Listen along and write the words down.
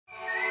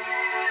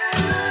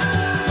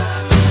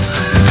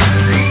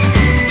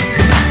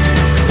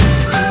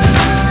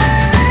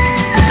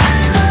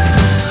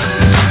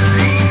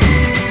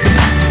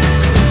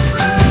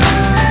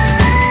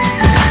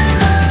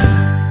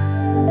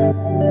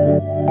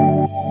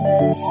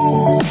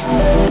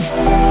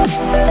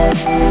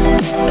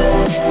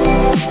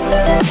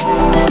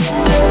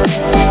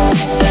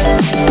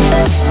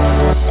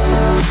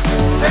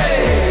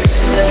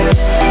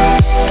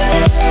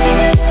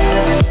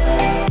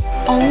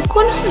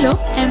হলো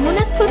এমন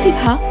এক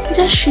প্রতিভা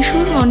যা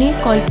শিশুর মনে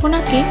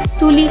কল্পনাকে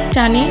তুলির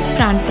টানে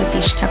প্রাণ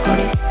প্রতিষ্ঠা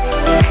করে।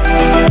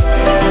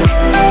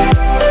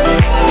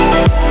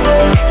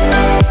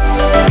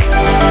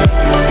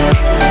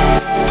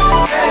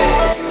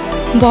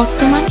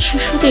 বর্তমান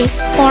শিশুদের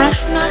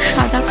পড়াশোনার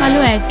সাদা কালো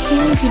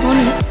একঘেয়েমি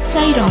জীবনে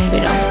চাই রং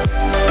বেরং।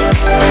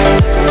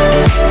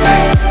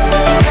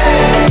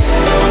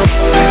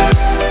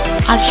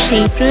 আর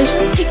সেই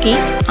প্রয়োজন থেকেই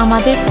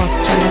আমাদের পথ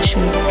চলা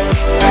শুরু।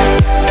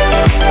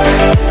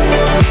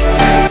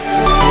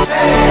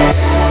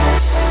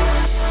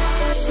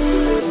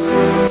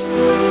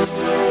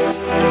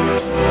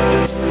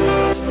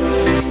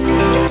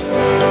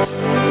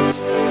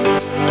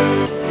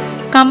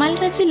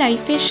 কামালগাজি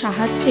লাইফের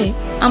সাহায্যে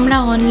আমরা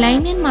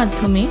অনলাইনের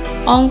মাধ্যমে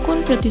অঙ্কন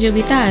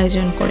প্রতিযোগিতা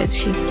আয়োজন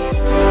করেছি।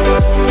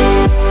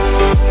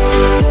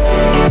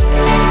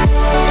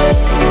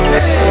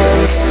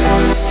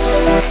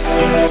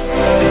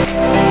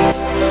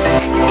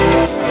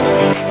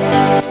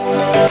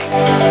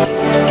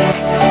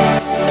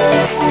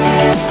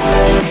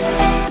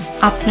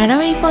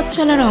 আপনারাও এই পথ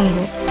চলার অঙ্গ।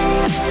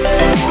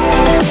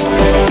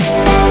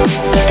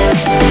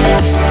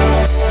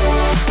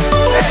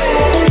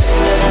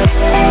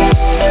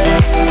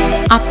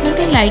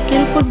 আপনাদের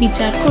লাইকের উপর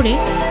বিচার করে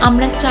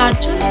আমরা 4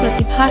 জন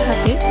প্রতিভার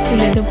হাতে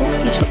তুলে দেব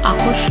কিছু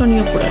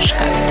আকর্ষণীয়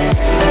পুরস্কার।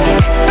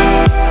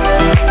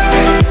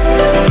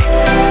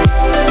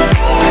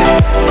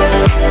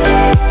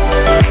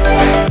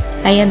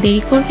 তাই আর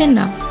দেরি করবেন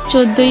না,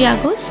 14ই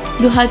আগস্ট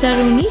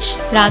 2019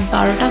 রাত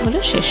 12টা হলো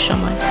শেষ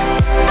সময়।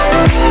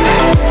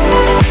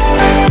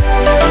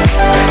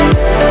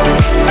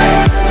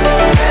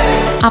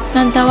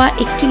 আপনার দেওয়া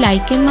একটি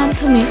লাইকের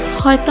মাধ্যমে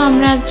হয়তো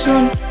আমরা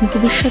একজন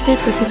ভবিষ্যতের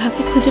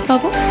প্রতিভাকে খুঁজে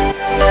পাবো।